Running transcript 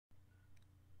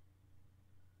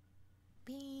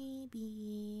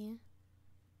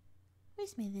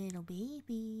Where's my little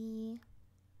baby?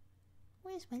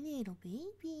 Where's my little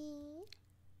baby?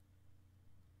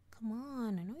 Come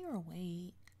on, I know you're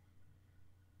awake.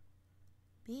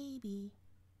 Baby.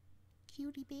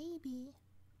 Cutie baby.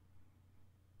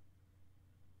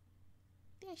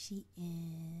 There she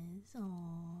is.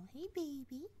 Oh, hey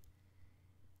baby.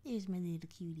 There's my little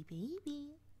cutie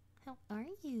baby. How are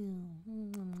you?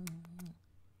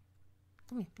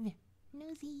 Come here, come here.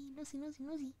 Nosy, nosy, nosy,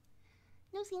 nosy.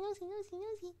 Nosy, nosy, nosy,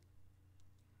 nosy.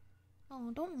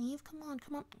 Oh, don't leave. Come on,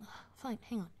 come on. Fine,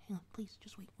 hang on, please.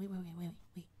 Just wait.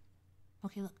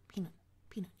 Okay, look, peanut.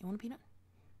 Peanut. You want a peanut?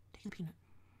 Take the peanut.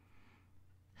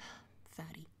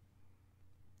 Fatty.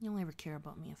 You only ever care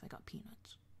about me if I got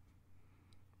peanuts.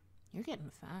 You're getting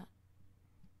fat.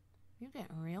 You're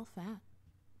getting real fat.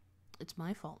 It's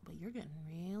my fault, but you're getting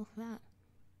real fat.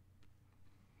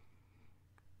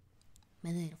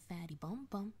 My little fatty bum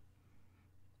bum.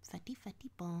 Fatty, fatty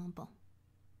bum bum.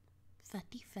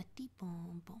 Fatty, fatty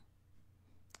bum bum.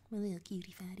 My little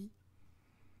cutie fatty.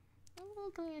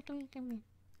 Oh, come here, come here, come here.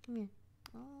 Come here.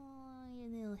 Oh, your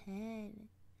little head.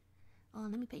 Oh,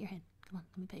 let me pet your head. Come on,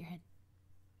 let me pet your head.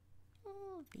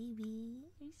 Oh, baby.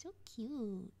 You're so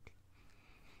cute.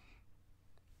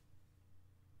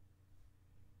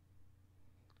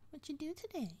 What you do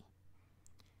today?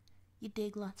 You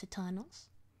dig lots of tunnels?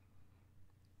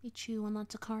 You chew on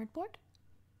lots of cardboard?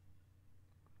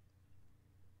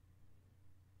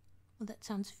 Well, that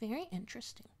sounds very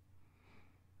interesting.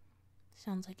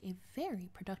 Sounds like a very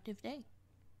productive day.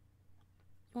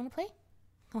 You want to play?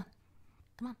 Come on.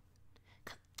 Come on.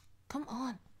 Come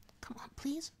on. Come on.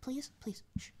 Please, please, please.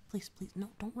 Shh, please, please. No,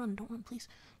 don't run, please.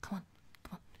 Come on.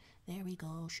 Come on. There we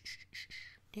go. Shh, shh, shh,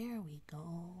 shh. There we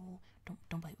go.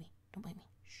 Don't bite me. Don't bite me.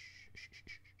 Shh, shh, shh,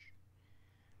 shh, shh.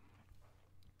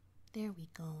 There we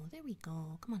go. There we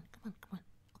go. Come on, come on, come on.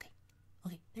 Okay.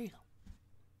 Okay, there you go.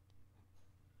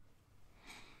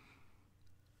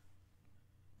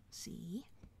 See?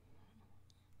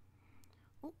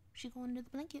 Oh, she go under the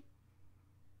blanket.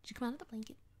 She come out of the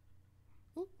blanket.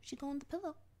 Oh, she go on the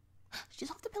pillow. She's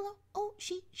off the pillow. Oh,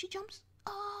 she jumps.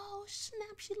 Oh,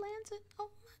 snap, she lands it. Oh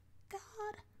my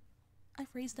god.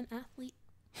 I've raised an athlete.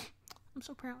 I'm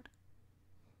so proud.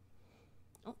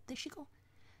 Oh, there she go.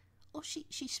 Oh,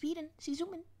 she's speeding. She's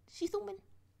zooming. She's zooming.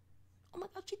 Oh my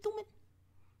god, she's zooming.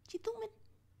 She's zooming.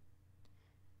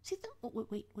 Oh,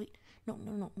 wait. No.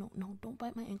 Don't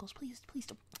bite my ankles. Please,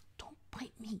 don't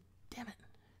bite me. Damn it.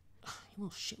 Ugh, you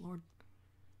little shitlord.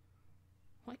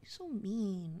 Why are you so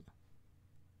mean?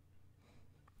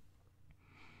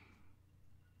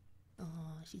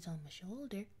 Oh, she's on my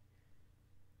shoulder.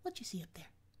 What you see up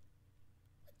there?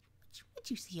 What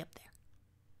you see up there?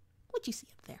 What you see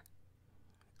up there?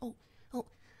 Oh,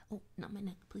 not my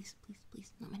neck. Please,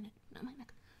 not my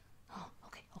neck. Oh,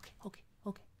 okay.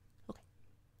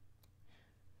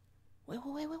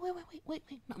 Wait,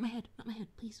 not my head,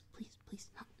 please, no,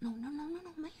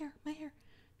 my hair,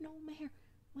 no, my hair,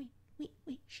 wait,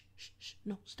 shh,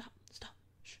 no, stop,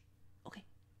 shh, okay,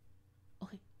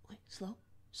 slow,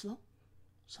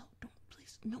 don't,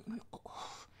 please, no,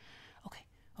 oh. Okay,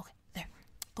 there,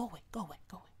 go away,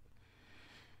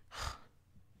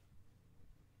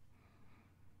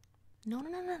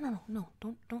 no,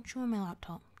 don't chew on my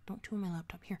laptop,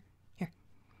 here,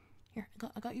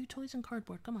 I got you toys and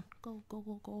cardboard. Come on, go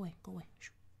away, Shh,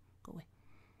 go away.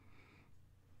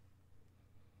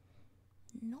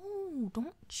 No,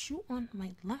 don't chew on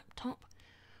my laptop.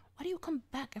 Why do you come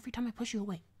back every time I push you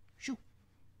away? Shoo.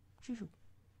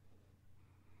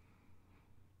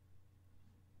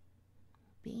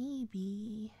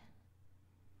 Baby.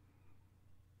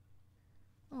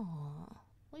 Aw,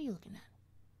 what are you looking at?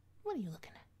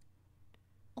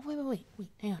 Oh, wait,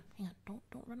 hang on.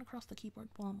 Don't run across the keyboard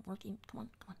while I'm working. Come on.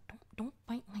 Don't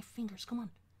bite my fingers. Come on.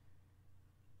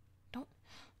 Don't.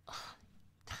 Ugh.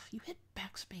 You hit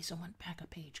backspace and went back a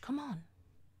page. Come on.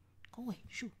 Go away.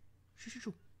 Shoo.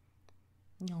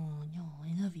 No,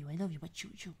 I love you, but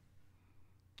shoo.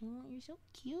 Oh, you're so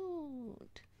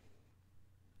cute.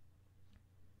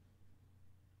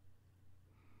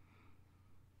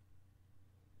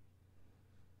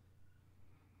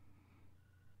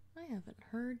 I haven't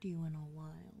heard you in a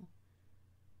while.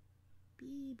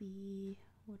 Baby,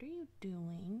 what are you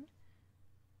doing?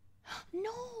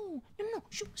 No!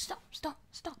 Shoo, stop.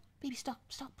 Baby, stop,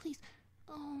 please.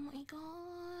 Oh my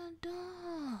god.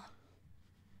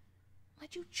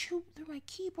 Why'd you chew through my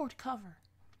keyboard cover?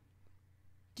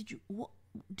 Did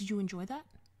you enjoy that?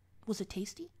 Was it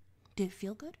tasty? Did it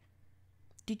feel good?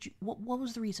 What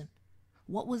was the reason?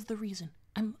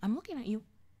 I'm looking at you.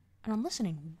 And I'm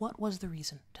listening. What was the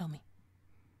reason? Tell me.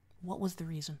 What was the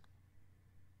reason?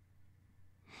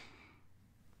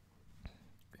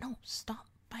 No, stop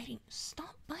biting.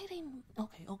 Stop biting.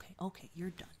 Okay, okay, okay. You're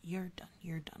done. You're done.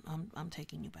 You're done. I'm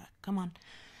taking you back. Come on.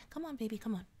 Come on, baby.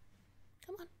 Come on.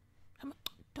 Come on. Come on.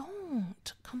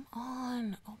 Don't. Come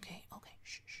on. Okay, okay.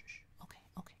 Shh, shh, shh. Okay,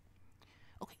 okay.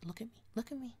 Okay, look at me.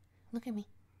 Look at me. Look at me.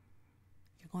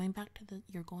 You're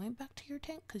going back to your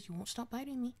tank because you won't stop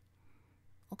biting me.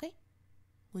 Okay?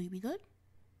 Will you be good?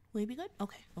 Will you be good?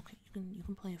 Okay, okay. You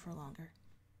can play for longer.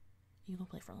 You can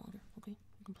play for longer, okay?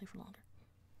 You can play for longer.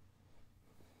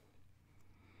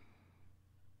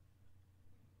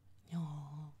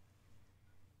 Oh.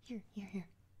 Here.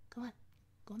 Go on.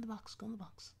 Go in the box. Go in the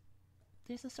box.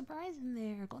 There's a surprise in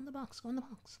there. Go in the box. Go in the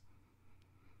box.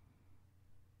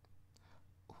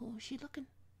 Oh, she looking.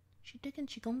 She digging.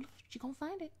 She gonna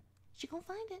find it. She gonna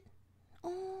find it.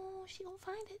 Oh, she gonna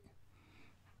find it.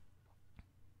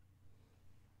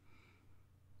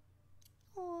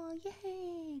 Oh,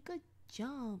 yay. Good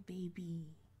job,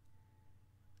 baby.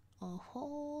 A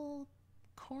whole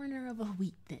corner of a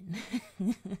wheat then.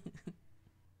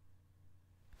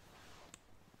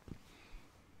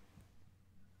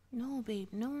 No, babe,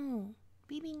 no.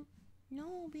 Baby,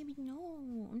 no, baby,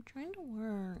 no. I'm trying to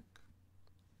work.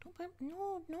 Don't bite.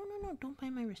 No. Don't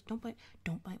bite my wrist. Don't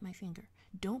bite my finger.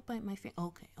 Don't bite my finger.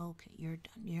 Okay. You're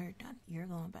done. You're done. You're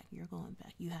going back.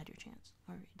 You had your chance.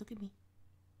 All right, look at me.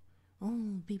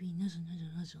 Oh, baby,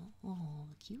 nuzzle. Oh,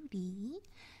 cutie.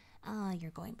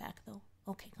 You're going back though.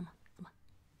 Okay, come on.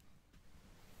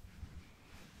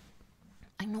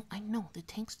 I know. The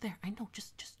tank's there. I know.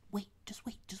 Just wait.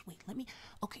 Let me.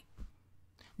 Okay.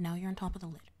 Now you're on top of the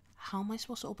lid. How am I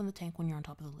supposed to open the tank when you're on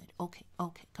top of the lid? Okay.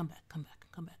 Come back.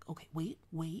 Okay, wait.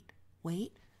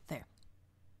 There.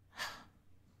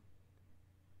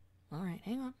 All right,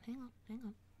 hang on.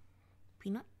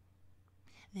 Peanut.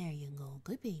 There you go.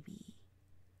 Good baby.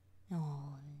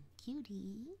 Oh,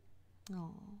 cutie.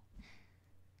 Oh.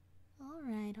 All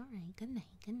right. Good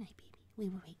night, baby.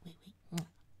 Wait.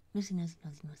 Nosy.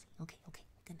 Okay.